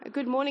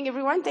Good morning,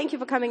 everyone. Thank you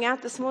for coming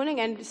out this morning,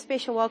 and a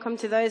special welcome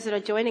to those that are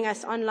joining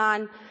us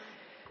online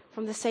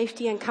from the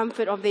safety and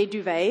comfort of their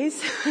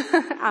duvets,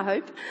 I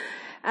hope.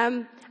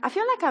 I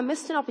feel like I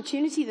missed an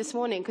opportunity this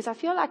morning because I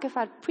feel like if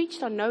I'd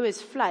preached on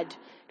Noah's flood,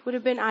 it would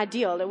have been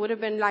ideal. It would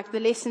have been like the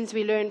lessons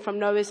we learned from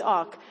Noah's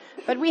Ark.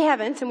 But we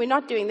haven't, and we're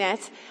not doing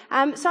that.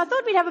 So I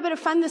thought we'd have a bit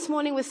of fun this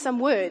morning with some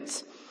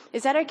words.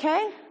 Is that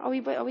okay? Are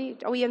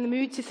we in the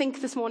mood to think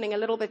this morning a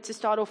little bit to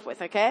start off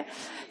with, okay?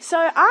 So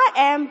I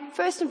am,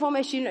 first and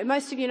foremost,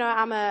 most of you know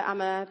I'm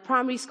a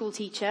primary school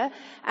teacher,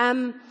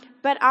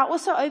 but I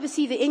also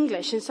oversee the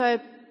English. And so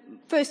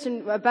first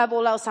and above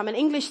all else, I'm an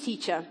English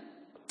teacher.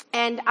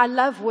 And I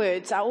love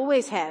words. I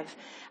always have.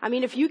 I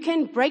mean, if you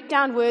can break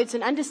down words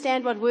and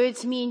understand what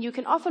words mean, you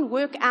can often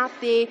work out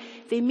their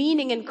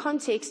meaning and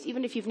context,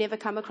 even if you've never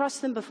come across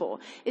them before.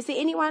 Is there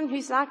anyone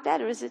who's like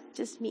that, or is it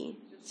just me?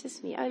 It's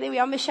just me. Oh, there we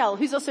are. Michelle,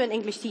 who's also an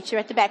English teacher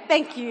at the back.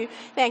 Thank you.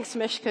 Thanks,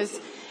 Mish. So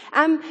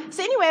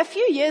anyway, a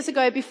few years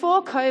ago,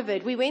 before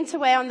COVID, we went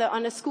away on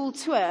a school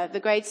tour. The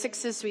grade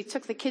sixes, we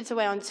took the kids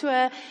away on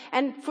tour.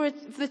 And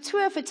the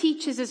tour for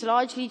teachers is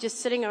largely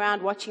just sitting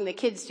around watching the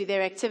kids do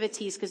their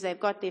activities because they've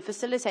got their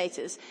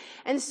facilitators.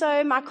 And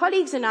so my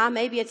colleagues and I,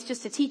 maybe it's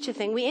just a teacher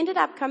thing, we ended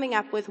up coming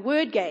up with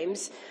word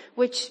games,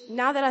 which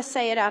now that I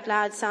say it out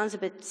loud sounds a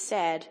bit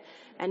sad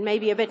and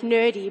maybe a bit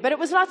nerdy, but it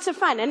was lots of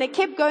fun. And it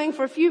kept going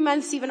for a few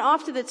months even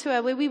after the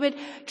tour, where we would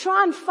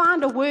try and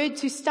find a word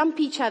to stump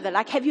each other.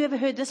 Like, have you ever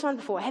heard this one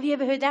before? Have you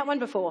ever heard that one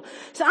before?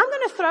 So I'm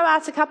going to throw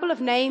out a couple of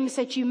names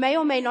that you may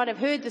or may not have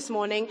heard this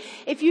morning.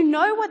 If you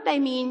know what they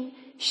mean,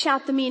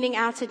 shout the meaning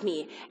out at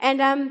me. And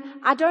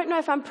I don't know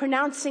if I'm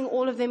pronouncing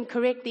all of them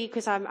correctly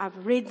because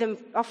I've read them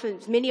often,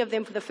 many of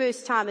them for the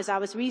first time as I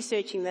was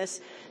researching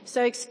this.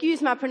 So excuse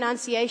my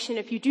pronunciation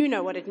if you do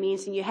know what it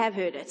means and you have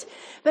heard it.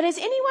 But has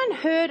anyone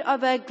heard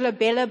of a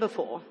glabella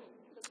before?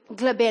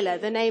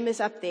 Glabella, the name is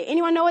up there.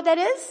 Anyone know what that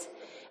is?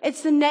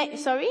 It's the name,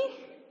 sorry?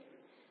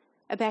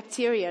 A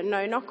bacteria.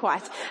 No, not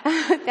quite.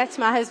 That's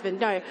my husband.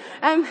 No.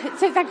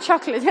 It's like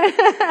chocolate.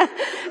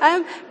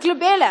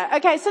 Glabella.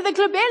 Okay, so the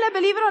glabella,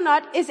 believe it or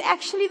not, is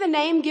actually the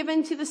name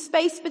given to the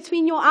space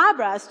between your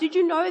eyebrows. Did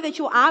you know that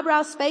your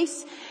eyebrow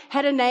space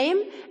had a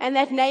name? And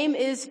that name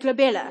is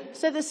glabella.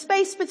 So the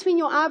space between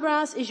your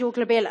eyebrows is your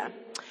glabella.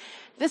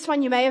 This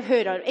one you may have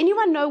heard of.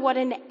 Anyone know what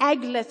an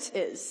aglet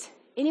is?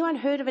 Anyone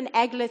heard of an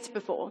aglet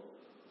before?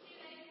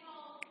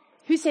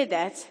 Who said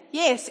that?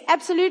 Yes,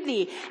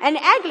 absolutely. An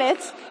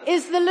aglet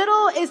it's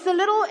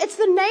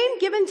the name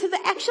given to the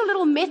actual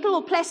little metal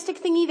or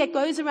plastic thingy that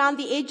goes around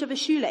the edge of a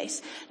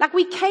shoelace. Like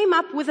we came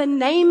up with a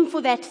name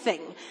for that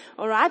thing.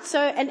 Alright, so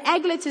an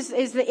aglet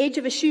is the edge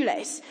of a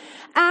shoelace.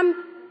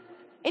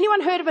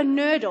 Anyone heard of a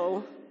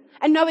nerdle?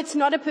 And no, it's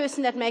not a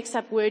person that makes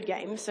up word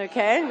games,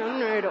 okay? No,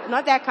 nerdle.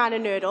 Not that kind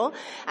of nerdle.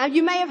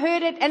 You may have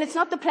heard it, and it's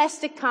not the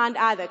plastic kind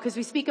either, because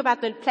we speak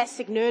about the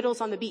plastic nerdles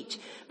on the beach.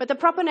 But the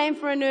proper name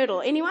for a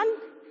nerdle, anyone?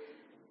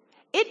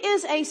 It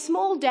is a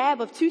small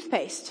dab of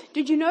toothpaste.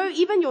 Did you know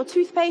even your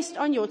toothpaste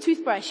on your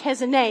toothbrush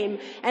has a name,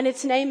 and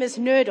its name is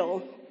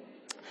nerdle?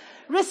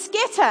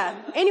 Risquetta.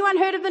 Anyone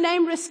heard of the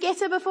name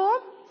risquetta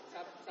before?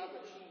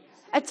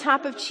 A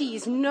type of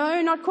cheese.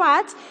 No, not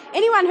quite.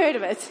 Anyone heard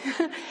of it?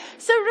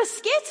 So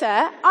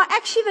risquetta are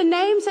actually the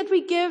names that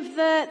we give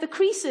the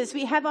creases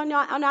we have on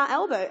our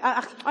elbow,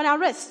 on our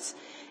wrists.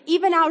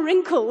 Even our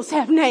wrinkles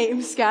have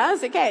names,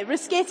 guys. Okay,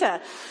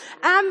 risquetta.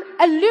 A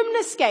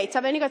lemniscate.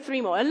 I've only got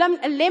three more. A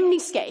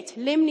lemniscate.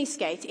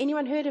 Lemniscate.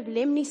 Anyone heard of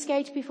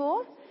lemniscate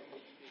before?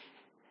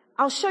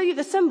 I'll show you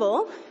the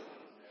symbol.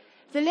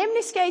 The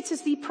lemniscate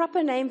is the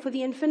proper name for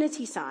the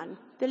infinity sign.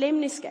 The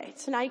lemniscate.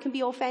 So now you can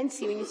be all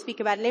fancy when you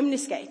speak about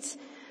lemniscates.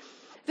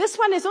 This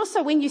one is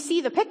also, when you see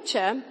the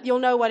picture, you'll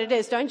know what it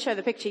is. Don't show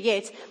the picture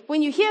yet.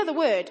 When you hear the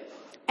word,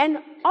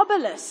 an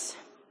obelisk.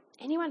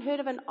 Anyone heard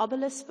of an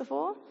obelisk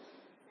before?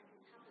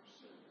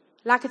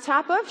 Like a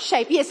type of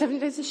shape. Yes,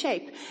 there's a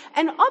shape.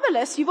 An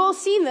obelisk, you've all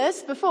seen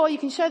this before, you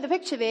can show the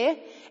picture there,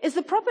 is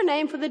the proper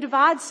name for the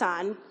divide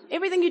sign.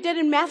 Everything you did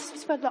in maths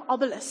was about the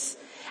obelisk.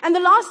 And the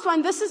last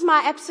one, this is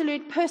my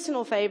absolute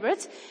personal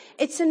favorite.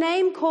 It's a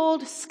name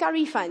called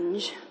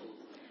scurryfunge.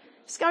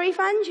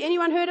 Scurryfunge,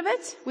 anyone heard of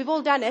it? We've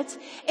all done it.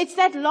 It's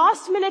that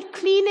last minute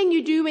cleaning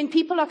you do when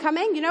people are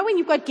coming. You know, when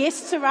you've got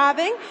guests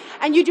arriving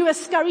and you do a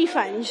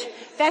scurryfunge.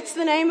 That's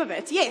the name of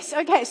it. Yes,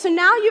 okay. So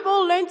now you've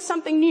all learned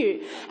something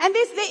new. And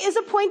there is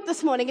a point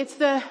this morning. It's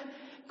the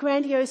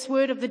grandiose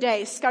word of the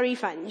day,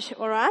 scurryfunge.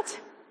 All right?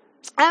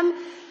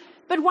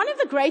 But one of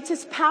the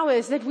greatest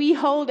powers that we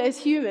hold as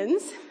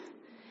humans,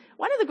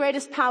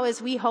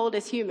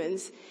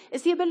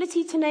 is the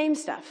ability to name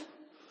stuff.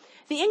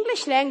 The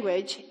English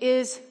language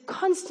is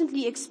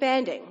constantly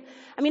expanding.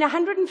 I mean,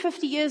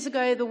 150 years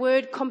ago, the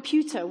word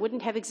computer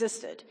wouldn't have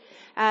existed.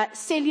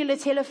 Cellular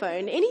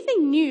telephone,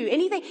 anything new,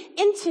 anything,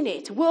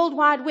 internet, World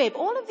Wide Web,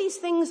 all of these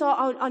things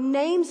are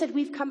names that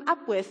we've come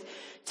up with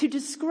to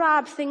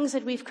describe things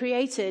that we've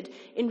created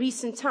in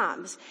recent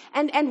times.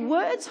 And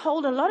words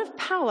hold a lot of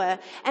power,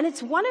 and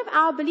it's one of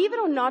our, believe it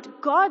or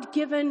not,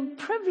 God-given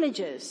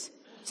privileges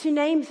to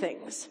name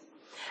things.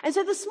 And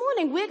so this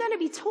morning we're going to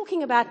be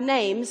talking about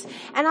names,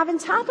 and I've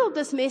entitled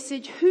this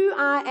message, Who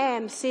I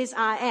Am Says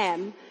I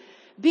Am,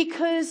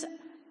 because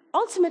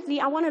ultimately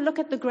I want to look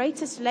at the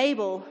greatest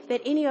label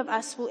that any of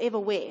us will ever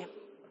wear.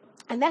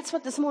 And that's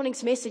what this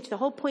morning's message, the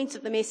whole point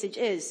of the message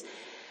is.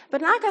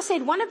 But like I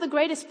said, one of the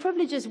greatest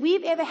privileges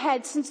we've ever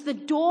had since the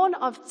dawn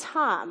of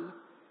time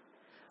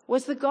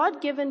was the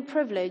God-given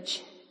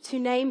privilege to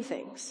name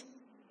things.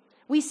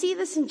 We see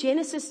this in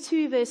Genesis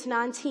 2 verse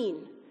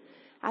 19.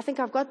 I think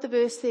I've got the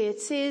verse there. It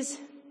says,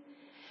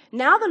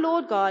 "Now the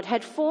Lord God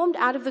had formed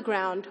out of the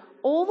ground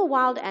all the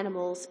wild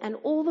animals and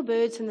all the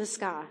birds in the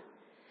sky.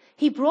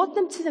 He brought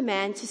them to the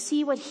man to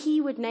see what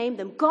he would name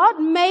them." God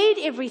made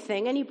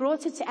everything, and he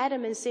brought it to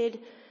Adam and said,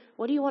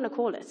 "What do you want to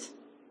call it?"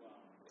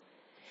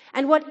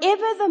 And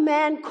whatever the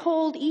man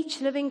called each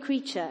living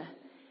creature,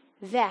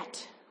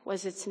 that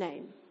was its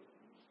name.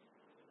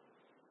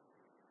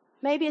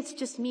 Maybe it's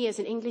just me as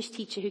an English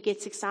teacher who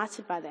gets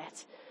excited by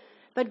that.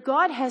 But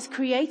God has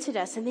created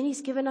us, and then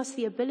he's given us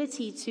the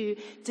ability to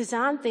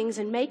design things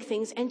and make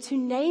things and to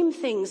name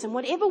things. And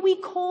whatever we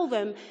call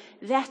them,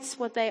 that's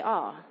what they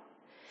are.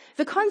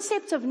 The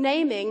concept of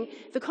naming,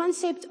 the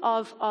concept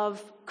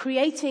of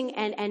creating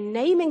and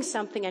naming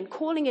something and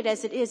calling it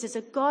as it is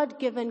a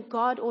God-given,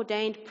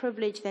 God-ordained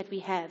privilege that we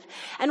have.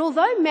 And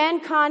although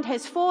mankind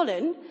has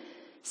fallen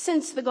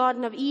since the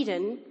Garden of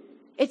Eden,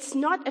 it's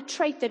not a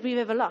trait that we've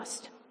ever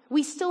lost.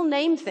 We still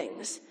name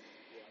things.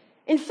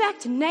 In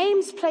fact,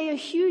 names play a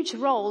huge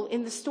role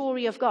in the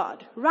story of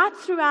God. Right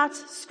throughout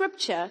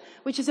Scripture,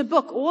 which is a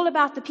book all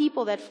about the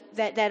people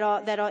that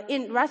are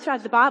in, right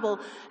throughout the Bible,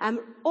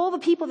 all the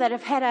people that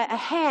have had a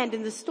hand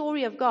in the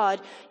story of God,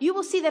 you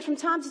will see that from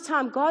time to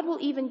time, God will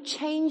even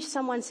change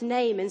someone's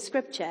name in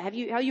Scripture.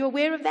 Are you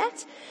aware of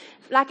that?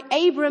 Like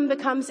Abram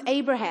becomes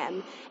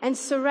Abraham, and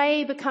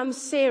Sarai becomes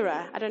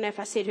Sarah. I don't know if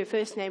I said her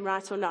first name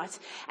right or not.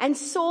 And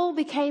Saul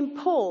became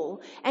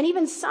Paul, and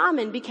even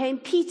Simon became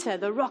Peter,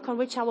 the rock on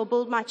which I will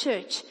build my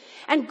church.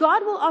 And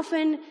God will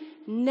often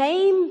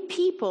name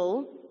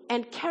people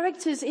and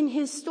characters in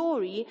his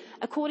story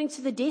according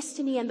to the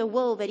destiny and the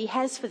will that he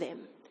has for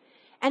them.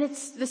 And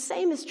it's the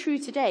same is true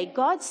today.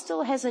 God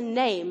still has a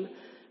name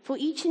for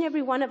each and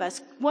every one of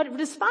us.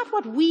 Despite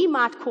what we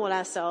might call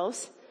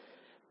ourselves,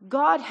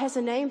 God has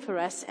a name for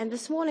us. And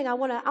this morning I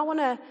want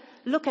to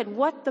look at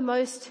what the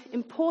most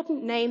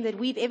important name that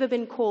we've ever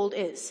been called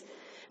is.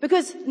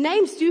 Because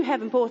names do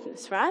have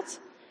importance, right?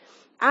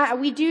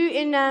 We do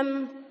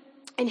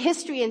in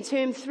history in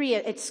term 3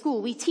 at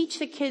school, we teach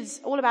the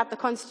kids all about the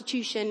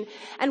Constitution.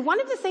 And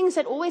one of the things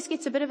that always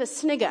gets a bit of a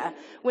snigger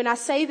when I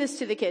say this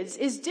to the kids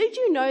is, did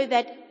you know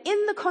that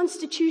in the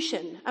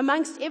Constitution,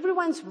 amongst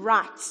everyone's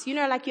rights, you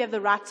know, like you have the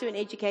right to an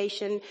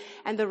education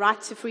and the right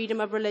to freedom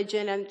of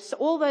religion and so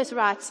all those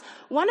rights,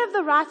 one of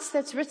the rights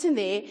that's written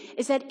there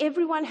is that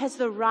everyone has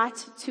the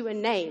right to a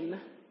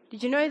name.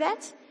 Did you know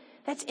that?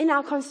 That's in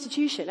our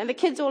Constitution. And the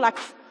kids all like,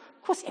 of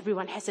course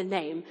everyone has a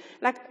name.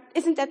 Like,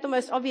 isn't that the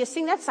most obvious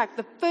thing? That's like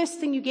the first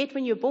thing you get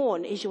when you're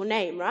born is your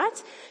name,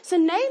 right? So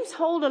names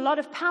hold a lot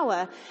of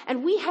power,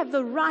 and we have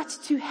the right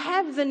to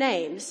have the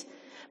names.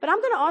 But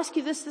I'm going to ask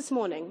you this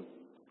morning.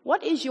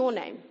 What is your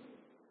name?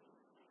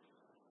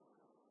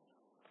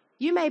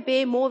 You may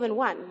bear more than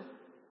one.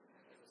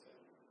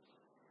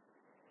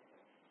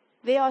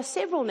 There are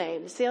several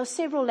names. There are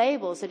several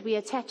labels that we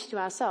attach to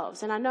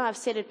ourselves. And I know I've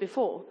said it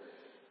before.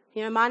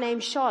 You know, my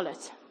name's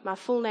Charlotte. My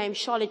full name,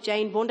 Charlotte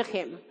Jane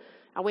Wondergem.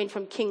 I went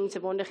from King to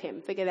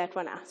Wondergem. Figure that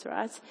one out,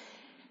 right?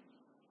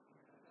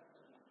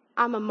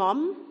 I'm a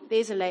mom.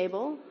 There's a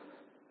label.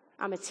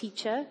 I'm a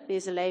teacher.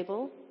 There's a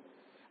label.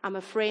 I'm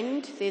a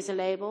friend. There's a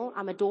label.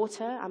 I'm a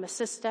daughter. I'm a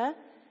sister.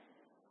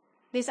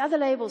 There's other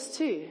labels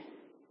too.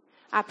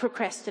 I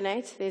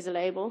procrastinate. There's a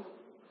label.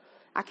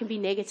 I can be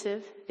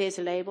negative. There's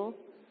a label.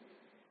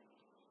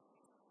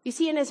 You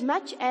see, and as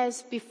much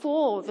as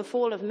before the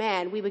fall of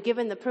man, we were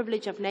given the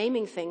privilege of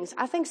naming things,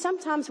 I think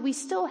sometimes we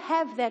still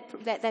have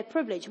that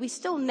privilege. We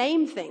still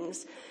name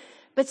things.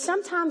 But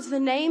sometimes the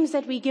names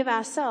that we give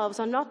ourselves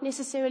are not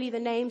necessarily the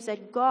names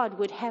that God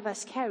would have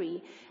us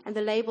carry and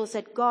the labels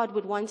that God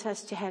would want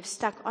us to have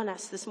stuck on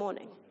us this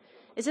morning.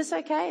 Is this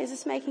okay? Is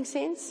this making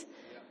sense?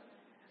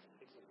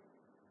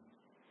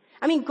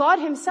 I mean, God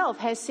himself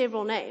has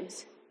several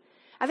names.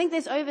 I think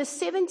there's over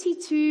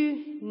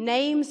 72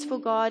 names for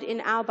God in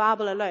our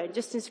Bible alone,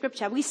 just in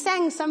Scripture. We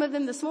sang some of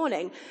them this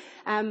morning.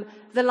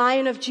 The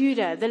Lion of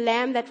Judah, the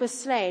Lamb that was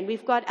slain.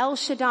 We've got El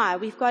Shaddai.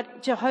 We've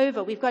got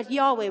Jehovah. We've got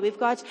Yahweh. We've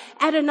got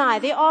Adonai.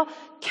 There are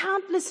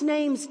countless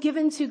names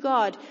given to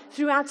God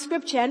throughout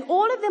Scripture, and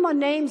all of them are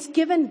names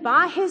given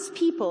by his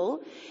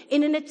people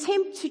in an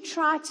attempt to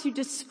try to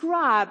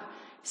describe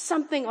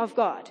something of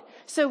God.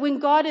 So when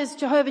God is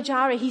Jehovah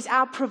Jireh, he's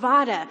our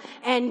provider.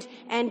 And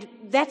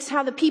that's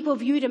how the people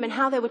viewed him and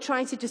how they were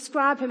trying to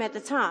describe him at the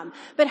time.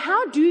 But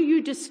how do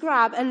you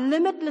describe a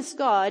limitless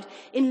God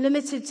in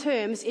limited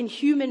terms in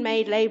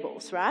human-made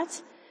labels,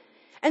 right?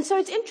 And so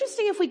it's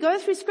interesting if we go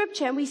through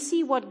Scripture and we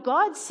see what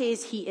God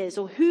says he is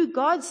or who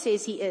God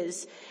says he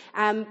is.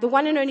 The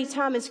one and only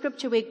time in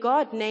Scripture where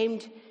God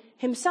named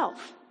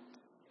himself.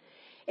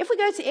 If we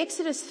go to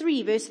Exodus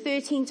 3, verse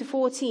 13 to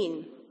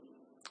 14,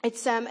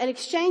 it's an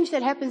exchange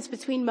that happens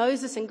between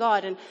Moses and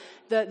God, and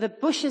the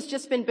bush has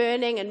just been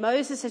burning, and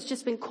Moses has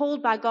just been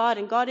called by God,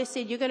 and God has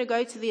said, you're going to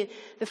go to the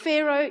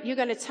Pharaoh, you're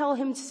going to tell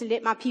him to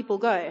let my people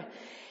go.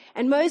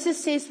 And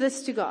Moses says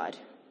this to God: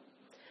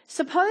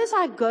 suppose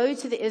I go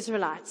to the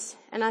Israelites,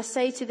 and I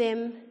say to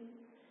them,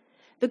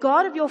 the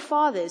God of your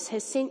fathers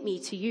has sent me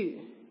to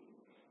you.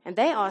 And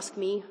they ask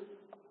me,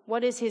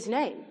 what is his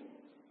name?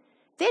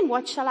 Then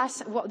what shall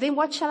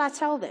I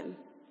tell them?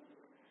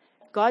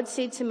 God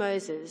said to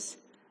Moses,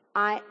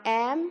 I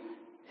am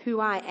who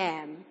I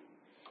am.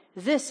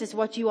 This is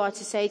what you are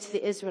to say to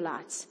the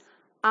Israelites.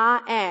 I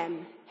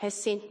am has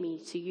sent me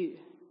to you.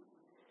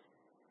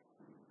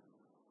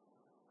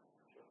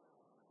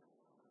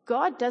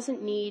 God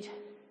doesn't need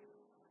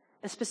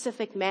a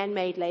specific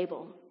man-made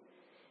label.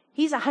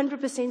 He's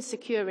 100%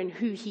 secure in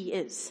who he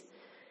is.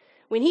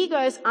 When he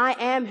goes, I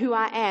am who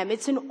I am,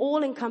 it's an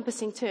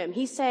all-encompassing term.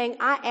 He's saying,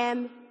 I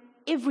am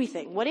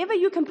everything. Whatever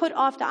you can put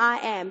after I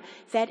am,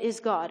 that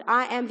is God.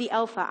 I am the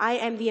Alpha. I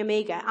am the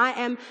Omega. I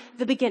am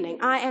the beginning.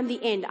 I am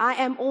the end. I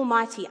am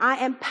almighty. I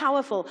am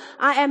powerful.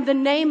 I am the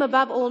name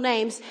above all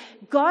names.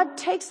 God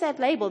takes that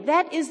label.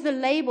 That is the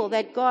label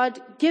that God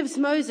gives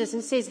Moses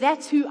and says,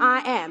 that's who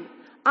I am.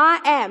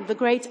 I am the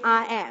great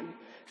I am.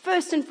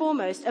 First and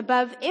foremost,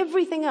 above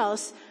everything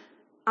else,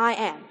 I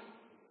am.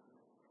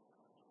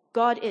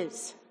 God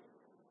is.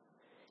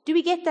 Do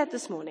we get that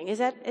this morning?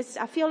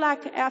 I feel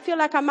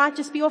like I might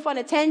just be off on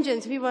a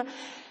tangent.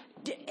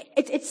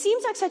 It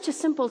seems like such a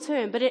simple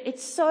term, but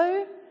it's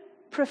so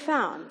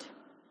profound.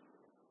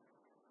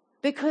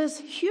 Because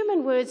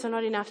human words are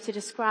not enough to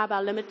describe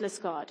our limitless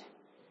God.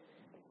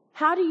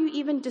 How do you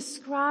even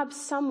describe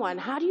someone?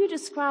 How do you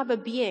describe a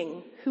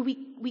being who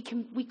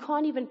we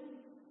can't even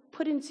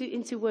put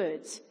into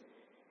words?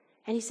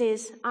 And he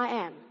says, I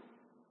am.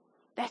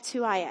 That's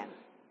who I am.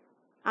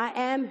 I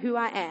am who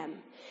I am.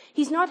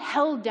 He's not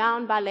held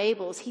down by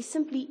labels. He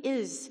simply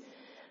is,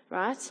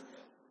 right?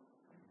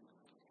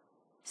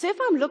 So if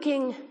I'm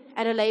looking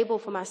at a label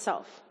for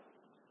myself,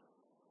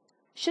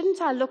 shouldn't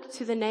I look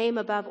to the name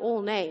above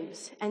all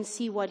names and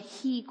see what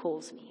he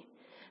calls me?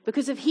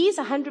 Because if he's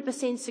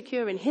 100%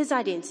 secure in his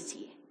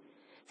identity,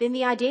 then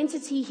the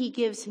identity he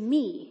gives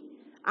me,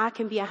 I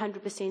can be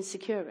 100%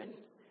 secure in.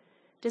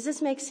 Does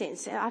this make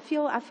sense? I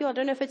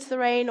don't know if it's the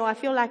rain, or I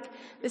feel like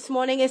this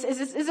morning, is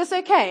this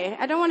okay?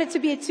 I don't want it to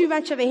be too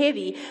much of a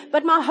heavy.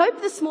 But my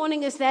hope this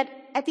morning is that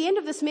at the end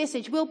of this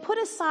message, we'll put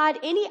aside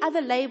any other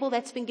label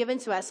that's been given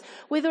to us,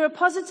 whether a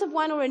positive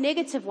one or a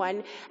negative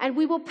one, and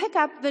we will pick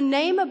up the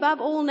name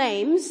above all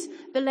names,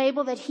 the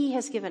label that he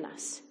has given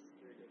us.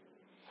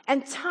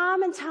 And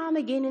time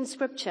again in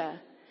Scripture,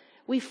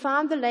 we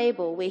find the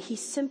label where he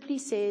simply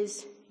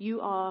says,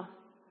 you are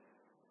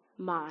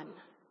mine.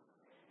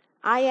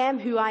 I am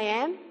who I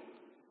am,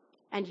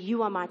 and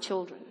you are my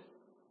children.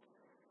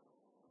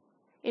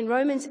 In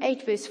Romans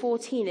 8, verse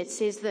 14, it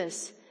says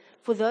this: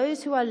 for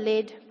those who are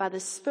led by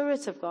the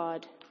Spirit of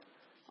God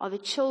are the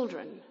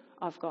children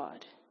of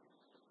God.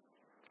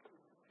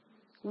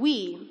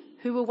 We,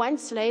 who were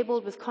once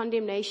labeled with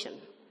condemnation,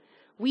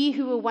 we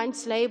who were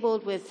once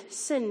labeled with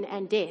sin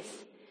and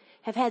death,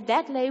 have had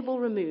that label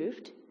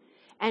removed,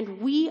 and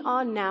we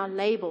are now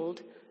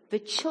labeled the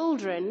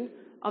children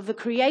of the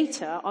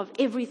creator of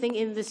everything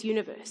in this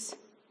universe.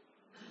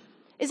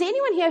 Is there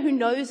anyone here who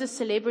knows a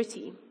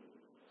celebrity?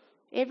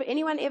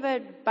 Anyone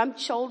ever bumped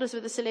shoulders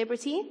with a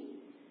celebrity?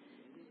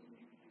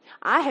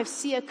 I have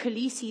Sia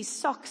Khaleesi's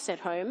socks at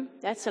home.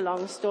 That's a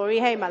long story.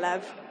 Hey, my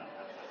love.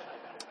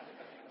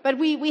 But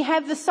we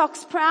have the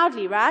socks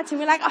proudly, right? And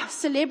we're like, oh,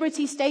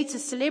 celebrity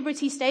status,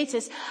 celebrity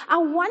status. I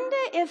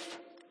wonder if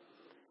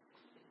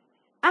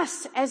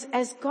us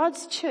as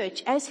God's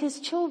church, as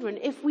his children,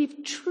 if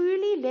we've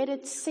truly let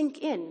it sink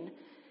in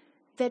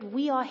that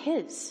we are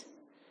his.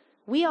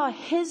 We are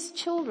his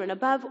children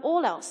above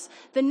all else.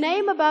 The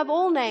name above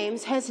all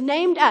names has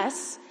named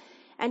us,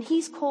 and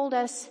he's called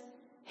us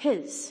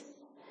his.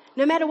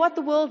 No matter what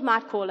the world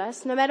might call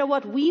us, no matter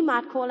what we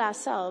might call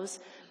ourselves,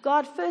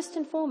 God first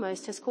and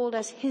foremost has called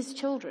us his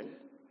children.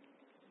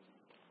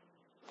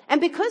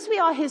 And because we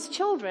are his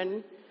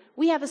children,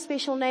 we have a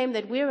special name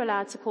that we're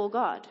allowed to call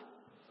God.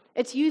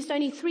 It's used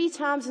only 3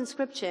 times in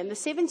Scripture. In the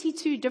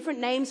 72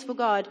 different names for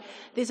God,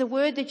 there's a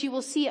word that you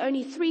will see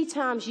only 3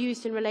 times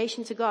used in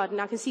relation to God.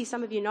 And I can see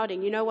some of you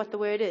nodding. You know what the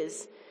word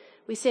is.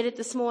 We said it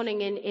this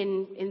morning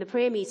in the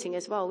prayer meeting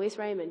as well. Where's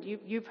Raymond?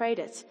 You prayed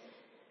it.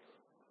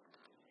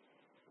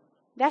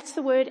 That's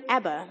the word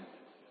Abba.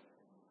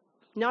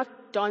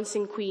 Not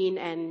Dancing Queen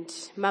and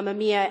Mamma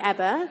Mia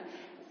Abba.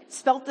 It's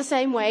spelt the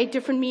same way,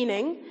 different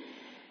meaning.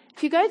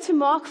 If you go to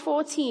Mark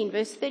 14,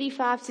 verse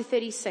 35 to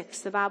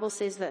 36, the Bible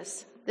says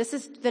this. This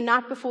is the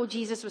night before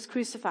Jesus was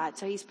crucified.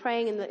 So he's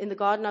praying in the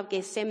Garden of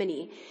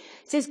Gethsemane.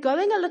 It says,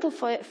 going a little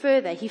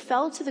further, he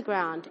fell to the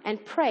ground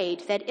and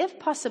prayed that if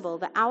possible,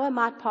 the hour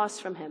might pass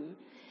from him.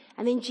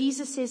 And then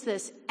Jesus says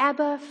this: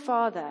 Abba,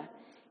 Father,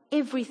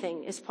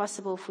 everything is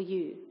possible for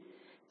you.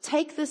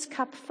 Take this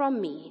cup from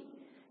me,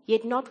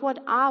 yet not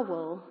what I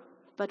will,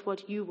 but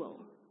what you will.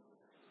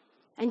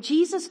 And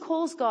Jesus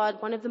calls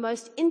God one of the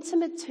most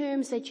intimate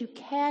terms that you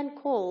can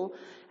call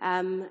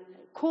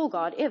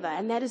God ever,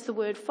 and that is the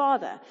word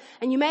Father.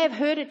 And you may have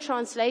heard it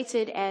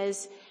translated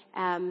as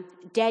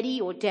daddy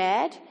or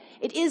dad.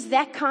 It is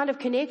that kind of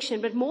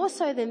connection, but more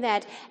so than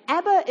that,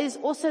 Abba is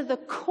also the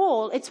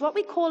call. It's what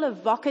we call a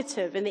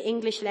vocative in the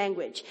English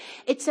language.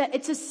 It's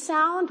a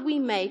sound we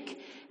make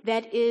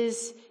that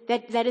is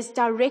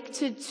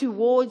directed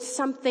towards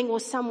something or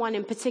someone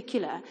in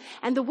particular.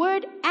 And the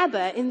word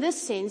Abba in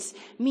this sense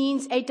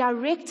means a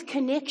direct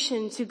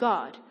connection to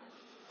God.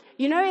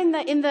 You know, in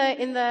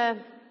the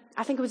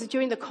I think it was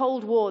during the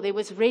Cold War, there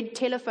was red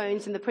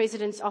telephones in the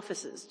president's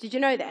offices. Did you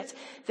know that?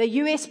 The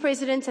US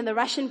president and the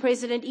Russian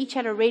president each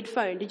had a red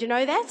phone. Did you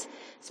know that?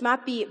 This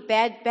might be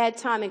bad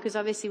timing because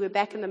obviously we're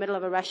back in the middle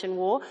of a Russian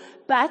war.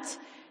 But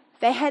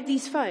they had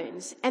these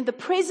phones, and the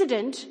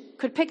president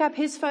could pick up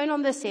his phone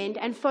on this end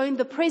and phone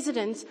the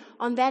president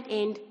on that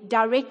end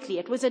directly.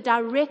 It was a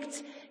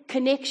direct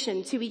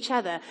connection to each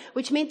other,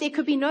 which meant there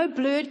could be no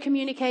blurred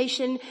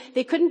communication.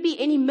 There couldn't be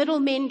any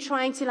middlemen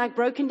trying to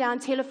broken down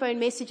telephone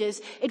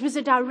messages. It was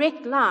a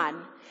direct line.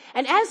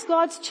 And as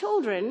God's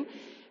children,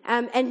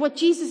 and what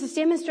Jesus is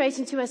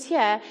demonstrating to us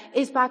here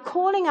is by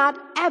calling out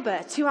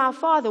Abba to our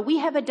Father, we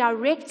have a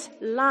direct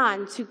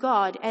line to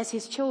God as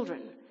His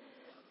children.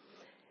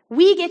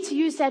 We get to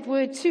use that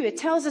word too. It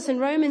tells us in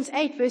Romans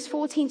 8 verse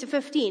 14 to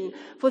 15,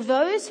 for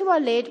those who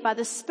are led by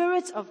the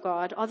Spirit of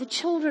God are the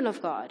children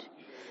of God.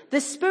 The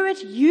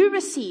Spirit you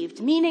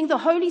received, meaning the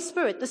Holy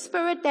Spirit, the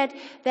Spirit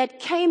that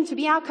came to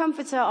be our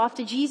comforter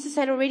after Jesus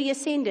had already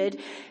ascended,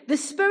 the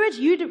Spirit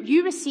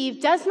you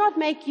received does not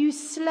make you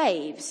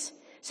slaves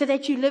so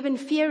that you live in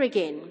fear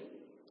again.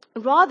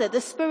 Rather, the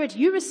Spirit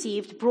you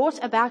received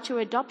brought about your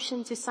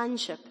adoption to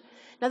sonship.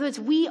 In other words,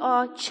 we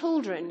are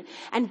children,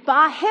 and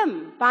by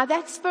Him, by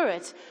that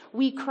Spirit,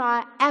 we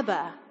cry,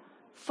 Abba,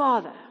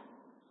 Father.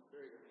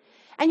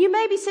 And you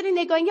may be sitting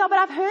there going, yeah, but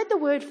I've heard the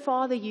word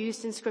Father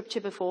used in Scripture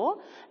before.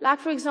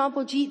 Like, for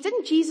example,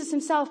 didn't Jesus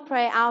Himself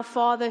pray, Our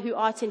Father who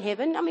art in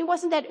heaven? I mean,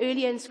 wasn't that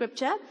earlier in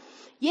Scripture?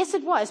 Yes,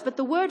 it was. But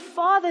the word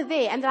Father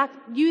there, and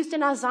used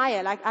in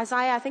Isaiah, like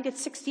Isaiah, I think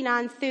it's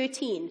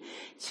 69:13,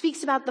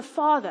 speaks about the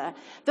Father.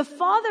 The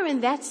Father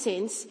in that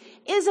sense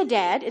is a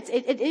dad.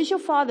 It is your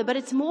father, but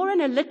it's more in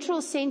a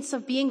literal sense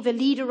of being the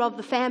leader of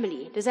the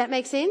family. Does that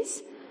make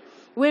sense?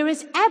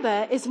 Whereas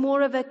Abba is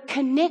more of a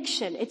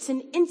connection. It's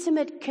an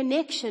intimate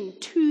connection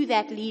to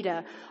that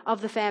leader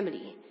of the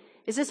family.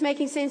 Is this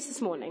making sense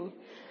this morning?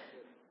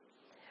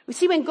 We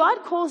see when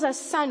God calls us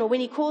son, or when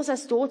He calls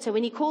us daughter,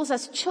 when He calls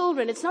us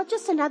children, it's not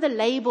just another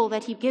label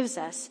that He gives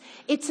us.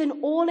 It's an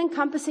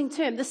all-encompassing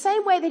term. The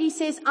same way that He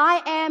says,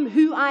 I am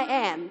who I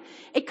am.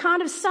 It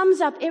kind of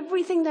sums up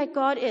everything that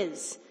God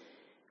is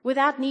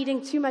without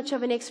needing too much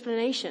of an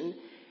explanation.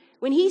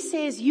 When He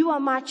says, you are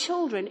my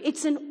children,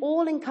 it's an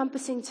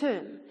all-encompassing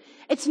term.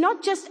 It's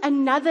not just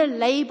another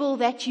label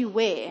that you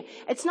wear.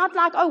 It's not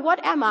like, oh,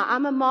 what am I?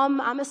 I'm a mom,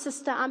 I'm a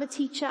sister, I'm a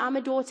teacher, I'm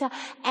a daughter,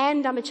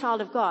 and I'm a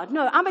child of God.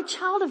 No, I'm a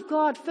child of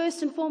God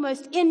first and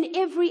foremost in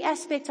every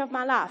aspect of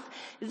my life.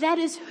 That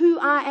is who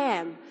I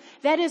am.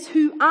 That is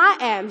who I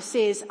am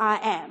says I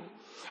am.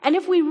 And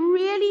if we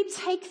really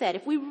take that,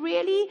 if we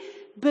really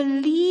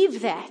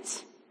believe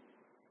that,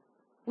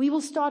 we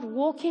will start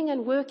walking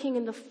and working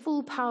in the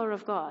full power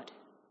of God.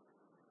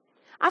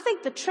 I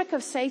think the trick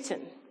of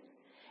Satan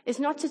is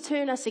not to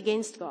turn us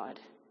against God.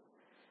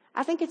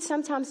 I think it's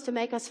sometimes to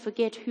make us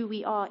forget who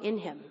we are in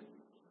Him.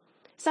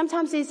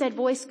 Sometimes there's that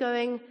voice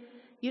going,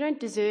 you don't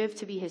deserve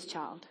to be His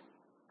child.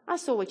 I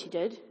saw what you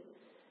did.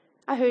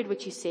 I heard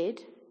what you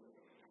said.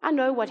 I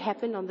know what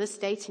happened on this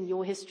date in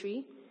your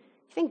history.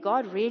 You think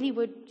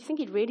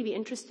He'd really be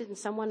interested in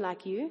someone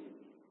like you?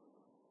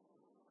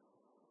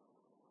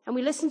 And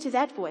we listen to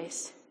that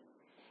voice,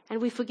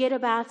 and we forget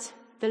about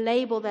the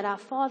label that our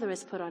Father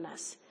has put on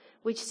us,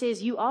 which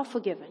says, you are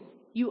forgiven,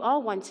 you are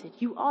wanted,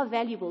 you are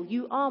valuable,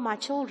 you are my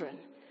children.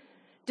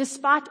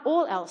 Despite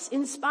all else,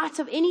 in spite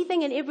of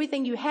anything and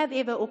everything you have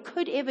ever or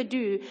could ever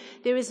do,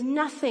 there is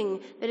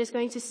nothing that is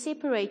going to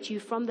separate you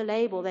from the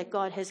label that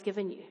God has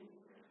given you.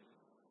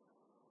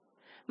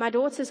 My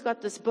daughter's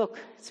got this book.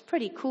 It's a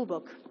pretty cool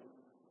book.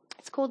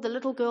 It's called The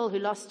Little Girl Who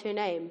Lost Her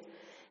Name.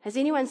 Has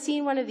anyone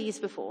seen one of these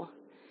before?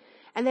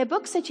 And they're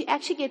books that you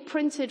actually get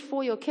printed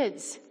for your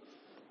kids.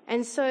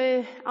 And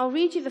so I'll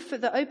read you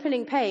the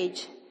opening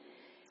page,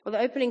 or the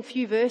opening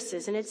few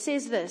verses, and it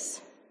says this.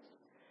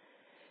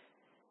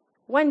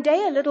 One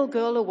day a little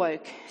girl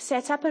awoke,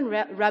 sat up and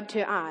rubbed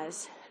her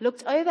eyes,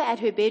 looked over at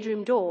her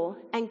bedroom door,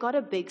 and got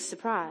a big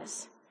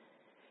surprise.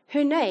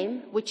 Her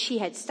name, which she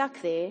had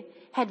stuck there,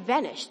 had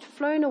vanished,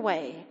 flown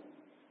away.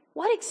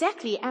 What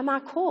exactly am I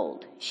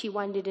called? She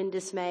wondered in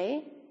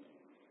dismay.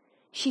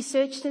 She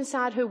searched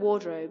inside her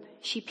wardrobe.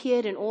 She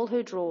peered in all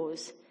her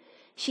drawers.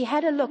 She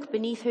had a look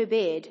beneath her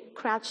bed,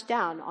 crouched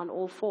down on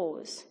all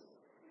fours.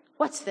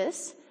 What's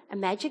this? A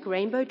magic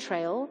rainbow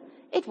trail?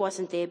 It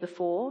wasn't there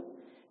before.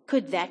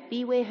 Could that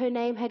be where her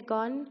name had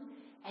gone?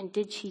 And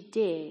did she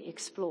dare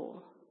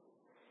explore?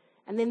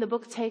 And then the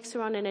book takes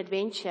her on an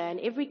adventure, and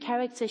every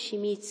character she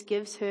meets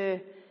gives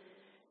her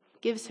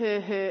gives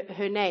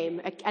her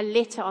name, a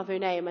letter of her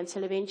name,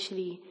 until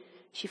eventually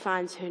she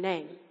finds her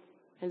name.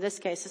 In this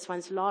case, this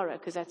one's Lara,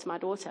 because that's my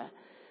daughter.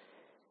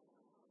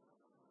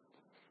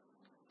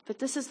 But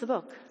this is the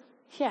book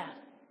here.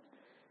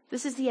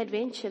 This is the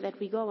adventure that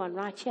we go on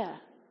right here.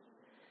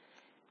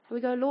 And we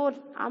go, Lord,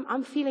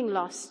 I'm feeling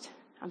lost.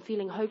 I'm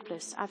feeling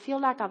hopeless. I feel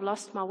like I've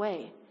lost my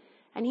way.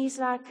 And he's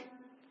like,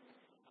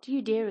 do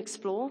you dare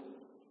explore?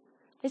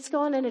 Let's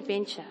go on an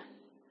adventure.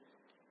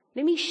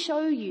 Let me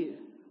show you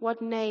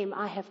what name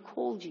I have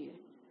called you.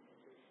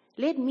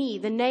 Let me,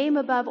 the name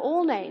above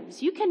all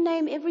names, you can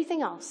name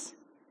everything else.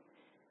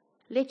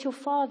 Let your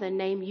Father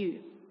name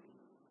you.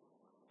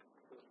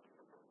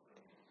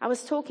 I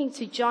was talking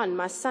to John,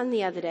 my son,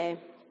 the other day.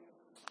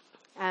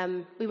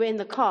 We were in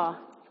the car.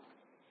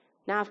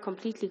 Now I've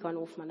completely gone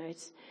off my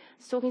notes. I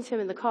was talking to him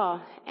in the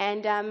car,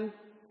 and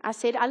I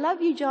said, I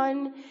love you,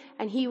 John.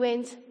 And he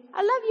went,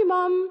 I love you,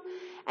 Mom.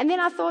 And then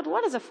I thought,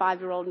 what does a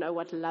 5-year-old know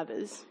what love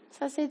is?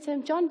 So I said to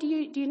him, John, do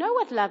you know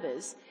what love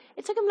is?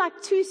 It took him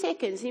like 2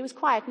 seconds, and he was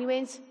quiet, and he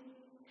went,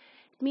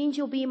 it means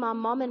you'll be my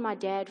mom and my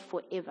dad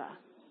forever.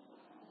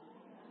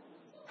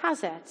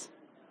 How's that?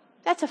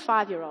 That's a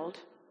 5-year-old.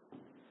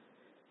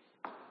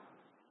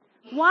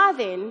 Why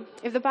then,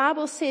 if the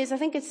Bible says, I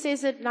think it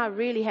says it, and I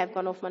really have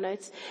gone off my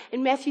notes,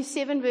 in Matthew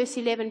 7 verse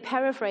 11,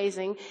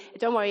 paraphrasing,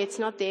 don't worry, it's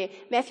not there.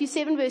 Matthew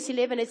 7 verse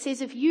 11, it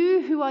says, if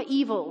you who are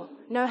evil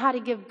know how to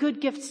give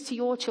good gifts to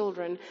your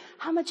children,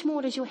 how much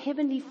more does your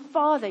heavenly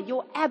Father,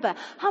 your Abba,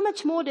 how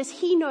much more does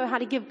he know how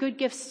to give good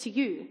gifts to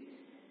you?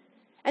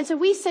 And so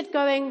we sit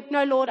going,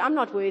 no, Lord, I'm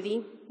not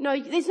worthy.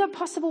 No, there's no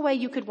possible way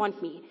you could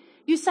want me.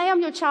 You say I'm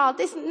your child.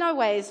 There's no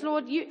ways.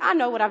 Lord, I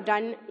know what I've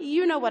done.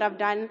 You know what I've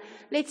done.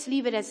 Let's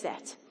leave it as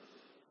that.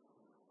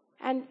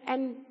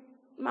 And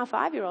my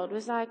 5-year-old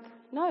was like,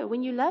 no,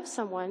 when you love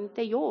someone,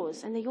 they're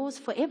yours, and they're yours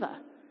forever.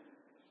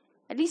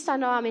 At least I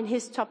know I'm in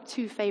his top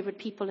 2 favorite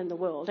people in the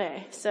world,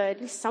 eh? So at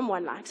least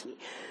someone likes me.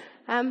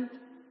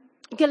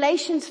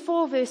 Galatians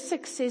 4 verse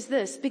 6 says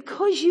this,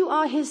 because you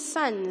are his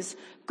sons,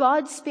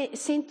 God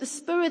sent the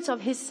Spirit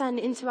of his Son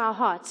into our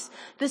hearts,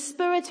 the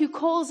Spirit who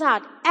calls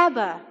out,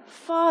 Abba,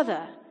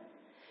 Father.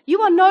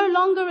 You are no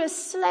longer a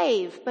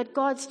slave, but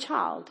God's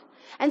child.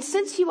 And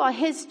since you are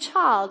his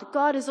child,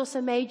 God has also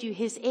made you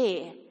his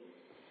heir.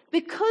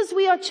 Because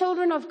we are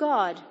children of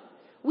God,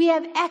 we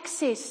have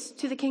access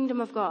to the kingdom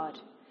of God.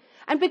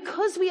 And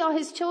because we are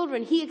his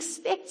children, he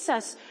expects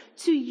us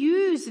to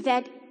use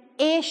that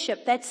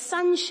heirship, that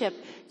sonship,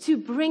 to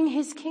bring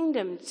his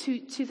kingdom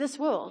to this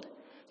world,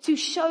 to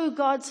show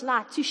God's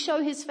light, to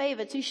show his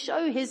favor, to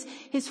show his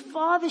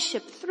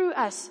fathership through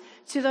us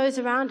to those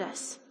around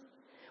us.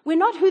 We're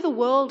not who the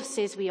world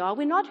says we are.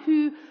 We're not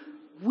who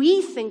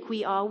we think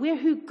we are. We're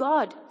who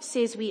God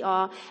says we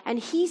are, and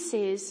he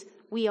says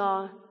we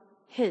are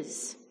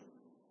his.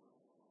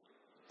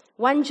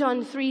 1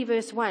 John 3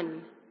 verse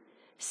 1.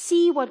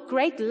 See what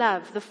great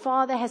love the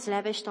Father has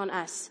lavished on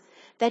us,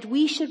 that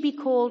we should be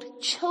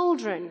called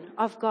children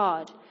of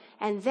God,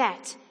 and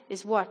that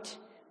is what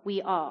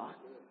we are.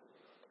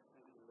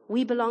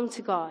 We belong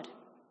to God.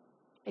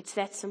 It's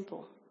that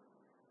simple.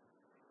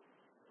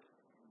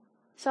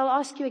 So I'll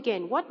ask you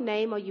again, what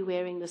name are you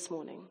wearing this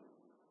morning?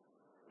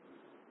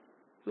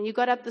 When you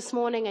got up this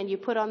morning and you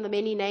put on the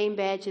many name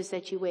badges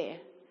that you wear,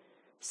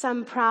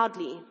 some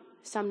proudly,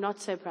 some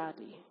not so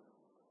proudly.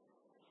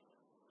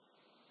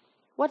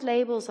 What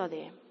labels are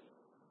there?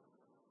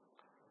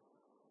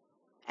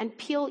 And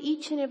peel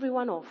each and every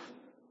one off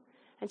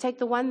and take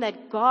the one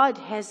that God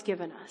has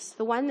given us,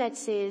 the one that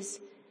says,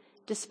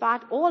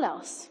 despite all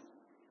else,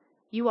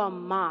 you are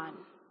mine.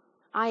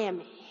 I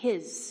am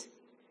his.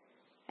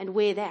 And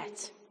wear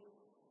that.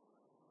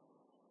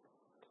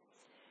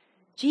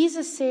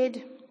 Jesus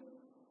said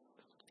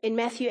in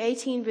Matthew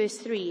 18 verse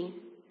 3,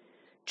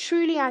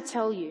 truly I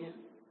tell you,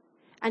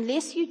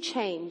 unless you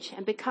change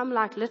and become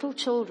like little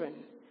children,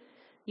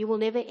 you will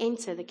never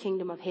enter the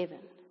kingdom of heaven.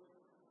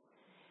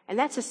 And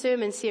that's a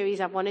sermon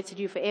series I've wanted to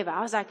do forever.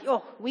 I was like,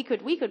 we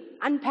could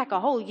unpack a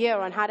whole year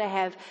on how to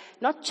have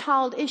not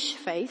childish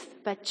faith,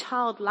 but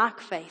childlike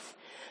faith.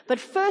 But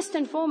first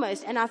and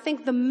foremost, and I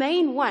think the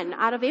main one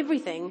out of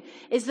everything,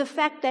 is the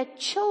fact that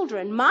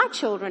children, my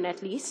children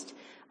at least,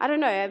 I don't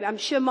know, I'm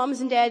sure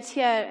moms and dads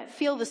here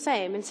feel the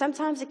same, and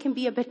sometimes it can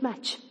be a bit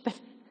much. But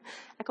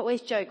I can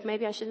always joke,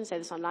 maybe I shouldn't say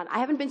this online. I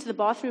haven't been to the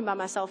bathroom by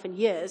myself in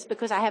years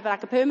because I have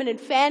like a permanent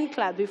fan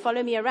club who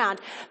follow me around.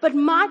 But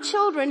my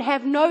children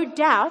have no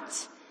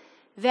doubt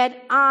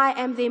that I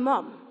am their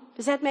mom.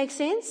 Does that make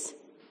sense?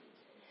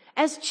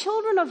 As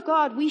children of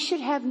God, we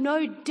should have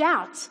no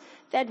doubt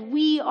that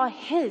we are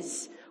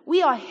his.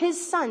 We are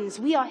his sons.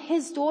 We are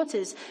his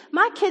daughters.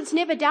 My kids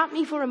never doubt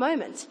me for a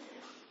moment.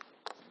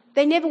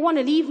 They never want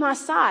to leave my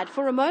side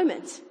for a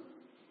moment.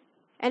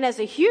 And as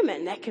a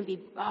human, that can be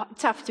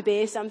tough to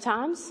bear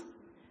sometimes.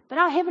 But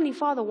our Heavenly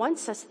Father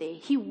wants us there.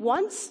 He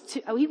wants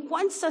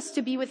us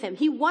to be with him.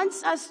 He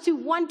wants us to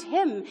want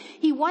him.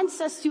 He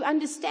wants us to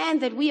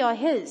understand that we are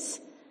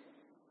his.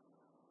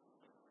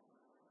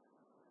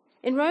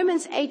 In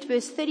Romans 8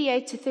 verse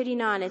 38 to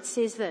 39, it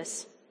says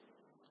this.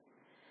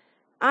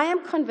 I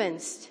am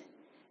convinced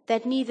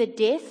that neither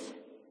death,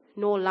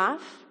 nor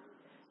life,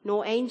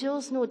 nor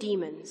angels, nor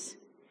demons,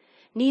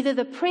 neither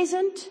the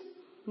present,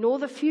 nor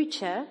the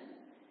future,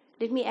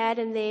 let me add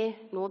in there,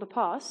 nor the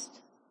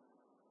past,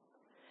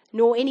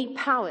 nor any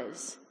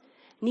powers,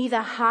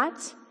 neither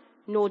height,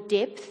 nor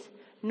depth,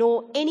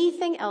 nor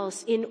anything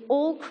else in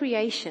all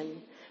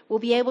creation will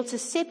be able to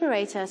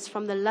separate us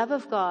from the love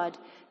of God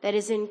that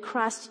is in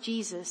Christ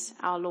Jesus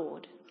our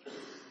Lord.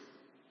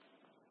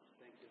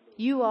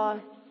 You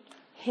are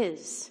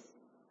His.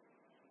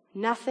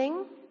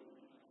 Nothing,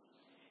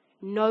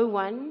 no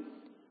one,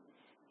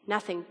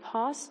 nothing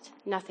past,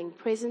 nothing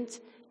present,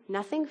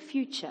 nothing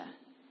future,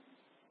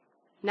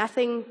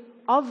 nothing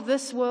of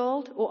this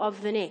world or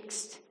of the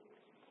next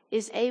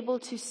is able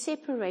to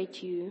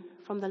separate you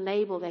from the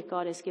label that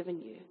God has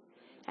given you.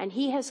 And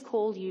He has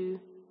called you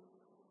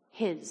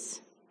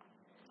His.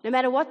 No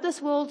matter what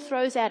this world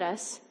throws at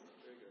us,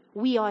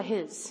 we are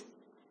His.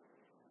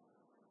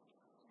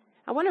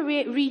 I want to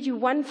read you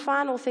one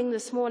final thing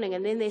this morning,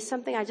 and then there's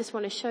something I just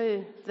want to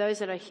show those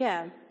that are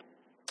here.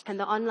 And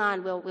the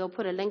online, we'll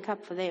put a link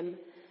up for them.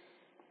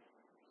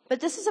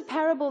 But this is a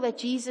parable that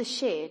Jesus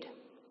shared.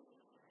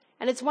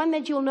 And it's one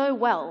that you'll know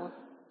well.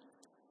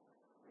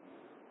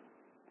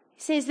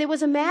 He says, there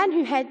was a man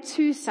who had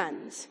 2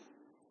 sons.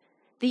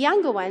 The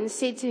younger one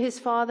said to his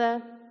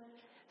father,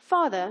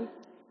 "Father,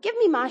 give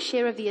me my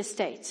share of the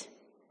estate."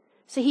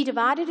 So he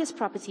divided his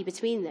property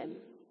between them.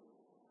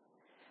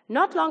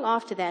 Not long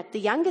after that,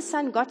 the younger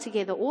son got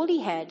together all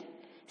he had,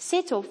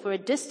 set off for a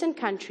distant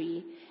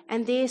country,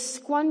 and there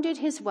squandered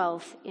his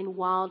wealth in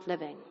wild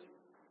living.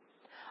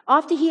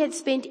 After he had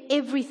spent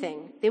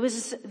everything, there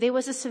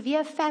was a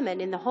severe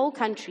famine in the whole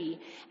country,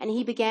 and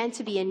he began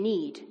to be in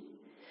need.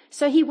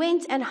 So he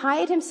went and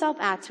hired himself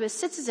out to a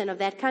citizen of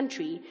that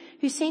country,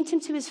 who sent him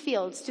to his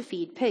fields to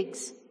feed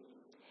pigs.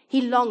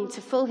 He longed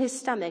to fill his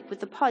stomach with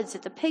the pods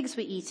that the pigs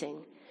were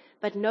eating,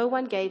 but no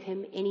one gave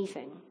him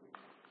anything.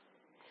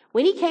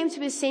 When he came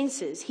to his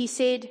senses, he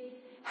said,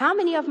 "How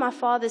many of my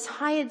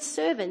father's hired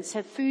servants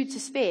have food to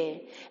spare,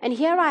 and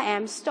here I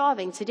am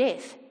starving to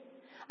death?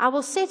 I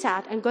will set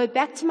out and go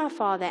back to my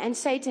father and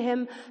say to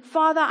him,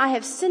 'Father, I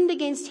have sinned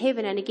against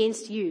heaven and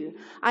against you.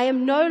 I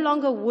am no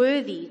longer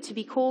worthy to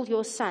be called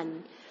your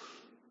son.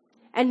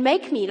 And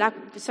make me like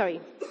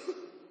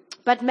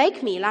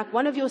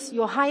one of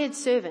your hired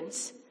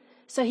servants.'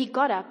 So he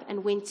got up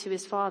and went to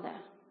his father.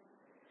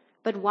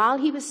 But while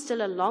he was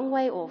still a long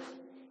way off,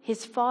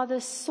 his father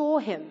saw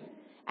him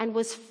and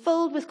was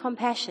filled with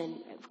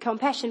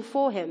compassion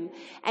for him,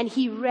 and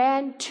he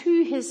ran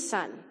to his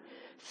son,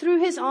 threw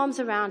his arms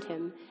around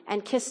him,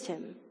 and kissed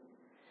him.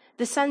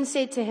 The son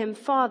said to him,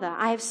 'Father,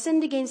 I have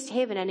sinned against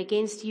heaven and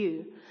against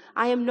you.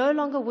 I am no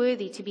longer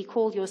worthy to be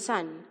called your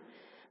son.'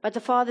 But the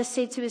father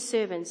said to his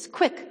servants,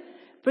 'Quick,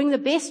 bring the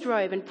best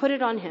robe and put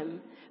it on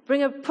him.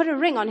 Put a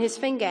ring on his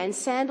finger and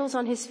sandals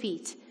on his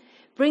feet.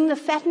 Bring the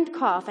fattened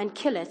calf and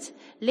kill it.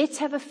 Let's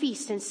have a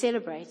feast and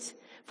celebrate.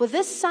 For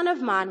this son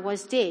of mine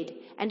was dead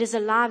and is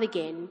alive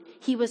again.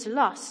 He was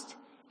lost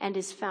and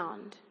is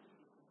found.'"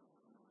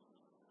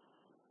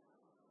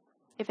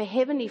 If an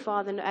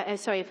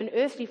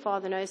earthly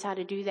father knows how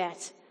to do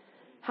that,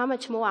 how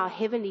much more our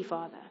heavenly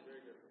Father?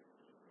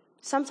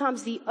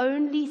 Sometimes the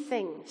only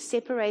thing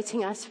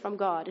separating us from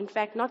God, in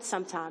fact, not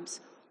sometimes,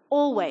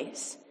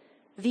 always,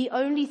 the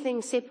only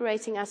thing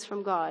separating us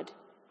from God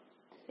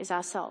is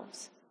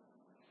ourselves.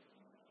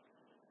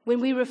 When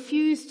we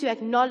refuse to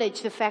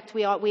acknowledge the fact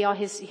we are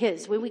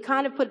His, when we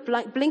kind of put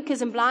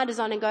blinkers and blinders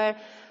on and go,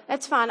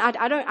 "That's fine.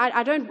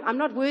 I'm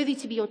not worthy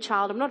to be your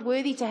child. I'm not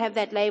worthy to have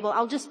that label.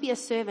 I'll just be a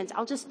servant.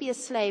 I'll just be a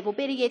slave. Or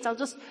better yet, I'll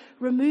just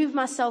remove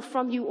myself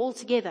from you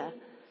altogether."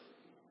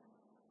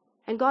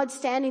 And God's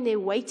standing there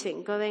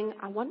waiting, going,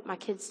 "I want my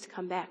kids to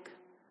come back.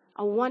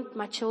 I want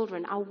my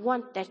children. I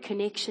want that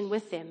connection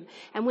with them."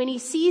 And when He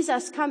sees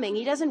us coming,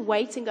 He doesn't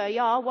wait and go,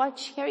 "Yeah,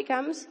 watch. Here he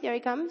comes. Here he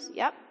comes.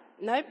 Yep.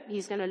 Nope.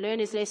 He's going to learn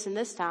his lesson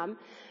this time."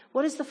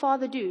 What does the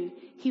Father do?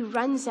 He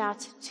runs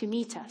out to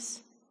meet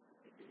us.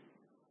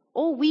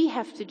 All we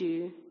have to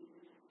do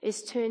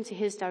is turn to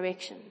His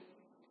direction,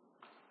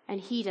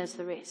 and He does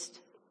the rest.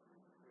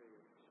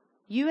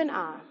 You and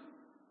I,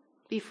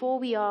 before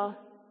we are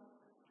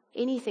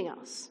anything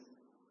else,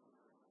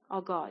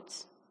 are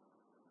God's.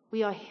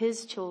 We are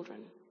His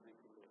children.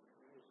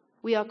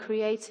 We are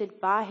created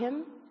by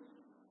Him,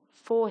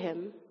 for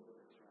Him,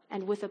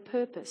 and with a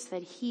purpose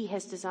that He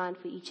has designed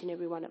for each and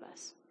every one of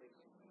us.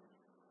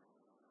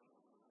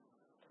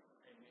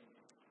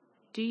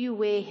 Do you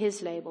wear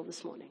His label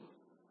this morning?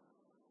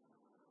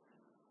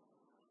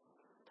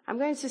 I'm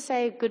going to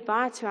say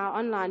goodbye to our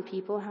online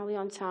people. How are we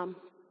on time?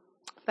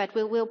 But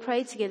we'll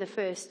pray together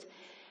first.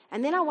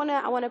 And then I want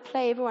to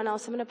play everyone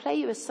else. I'm going to play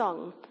you a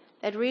song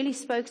that really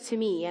spoke to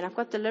me. And I've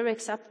got the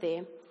lyrics up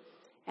there.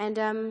 And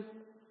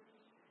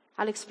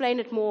I'll explain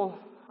it more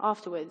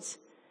afterwards.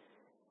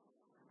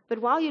 But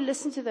while you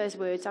listen to those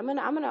words, I'm going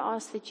to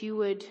ask that you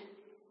would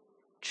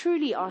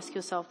truly ask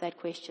yourself that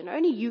question.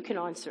 Only you can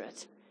answer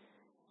it.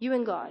 You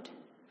and God.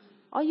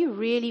 Are you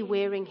really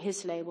wearing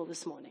His label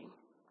this morning?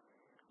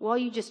 Or are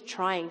you just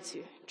trying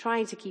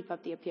to keep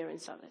up the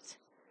appearance of it?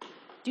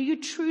 Do you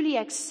truly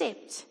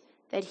accept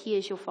that He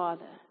is your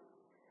Father,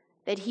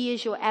 that He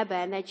is your Abba,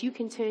 and that you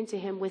can turn to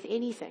Him with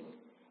anything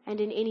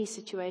and in any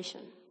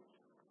situation?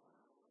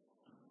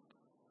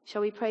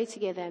 Shall we pray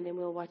together and then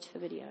we'll watch the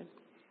video?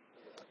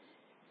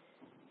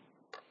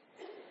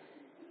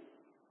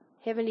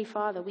 Heavenly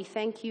Father, we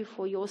thank you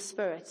for your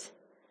Spirit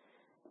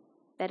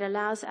that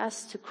allows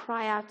us to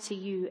cry out to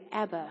you,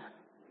 Abba,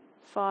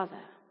 Father.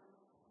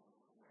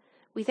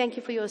 We thank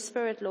you for your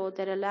Spirit, Lord,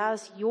 that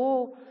allows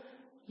your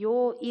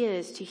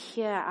ears to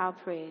hear our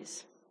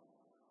prayers.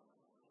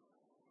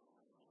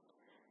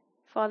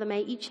 Father, may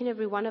each and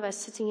every one of us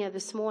sitting here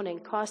this morning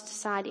cast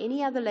aside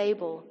any other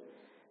label,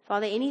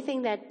 Father,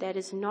 anything that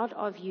is not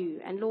of you.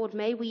 And Lord,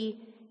 may we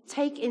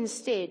take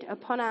instead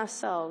upon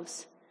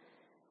ourselves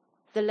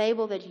the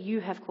label that you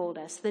have called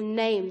us, the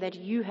name that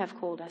you have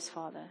called us,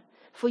 Father.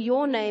 For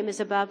your name is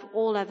above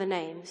all other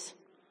names.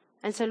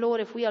 And so, Lord,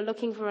 if we are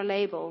looking for a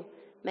label,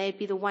 may it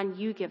be the one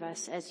you give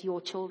us as your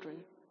children.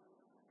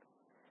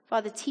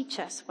 Father, teach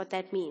us what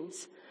that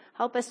means.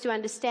 Help us to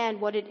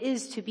understand what it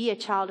is to be a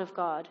child of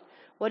God,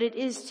 what it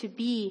is to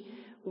be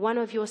one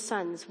of your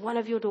sons, one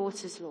of your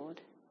daughters,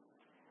 Lord.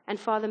 And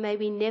Father, may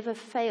we never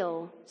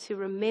fail to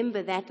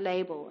remember that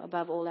label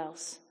above all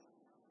else.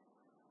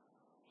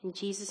 In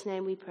Jesus'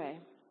 name we pray.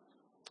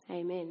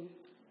 Amen.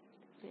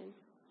 Amen.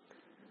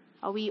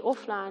 Are we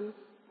offline?